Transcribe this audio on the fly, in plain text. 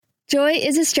Joy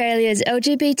is Australia's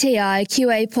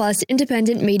LGBTIQA+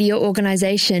 independent media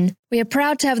organisation. We are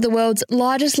proud to have the world's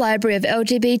largest library of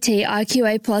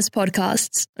LGBTIQA+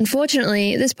 podcasts.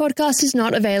 Unfortunately, this podcast is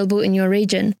not available in your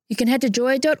region. You can head to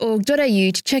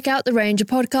joy.org.au to check out the range of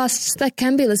podcasts that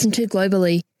can be listened to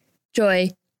globally. Joy,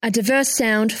 a diverse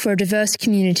sound for a diverse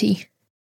community.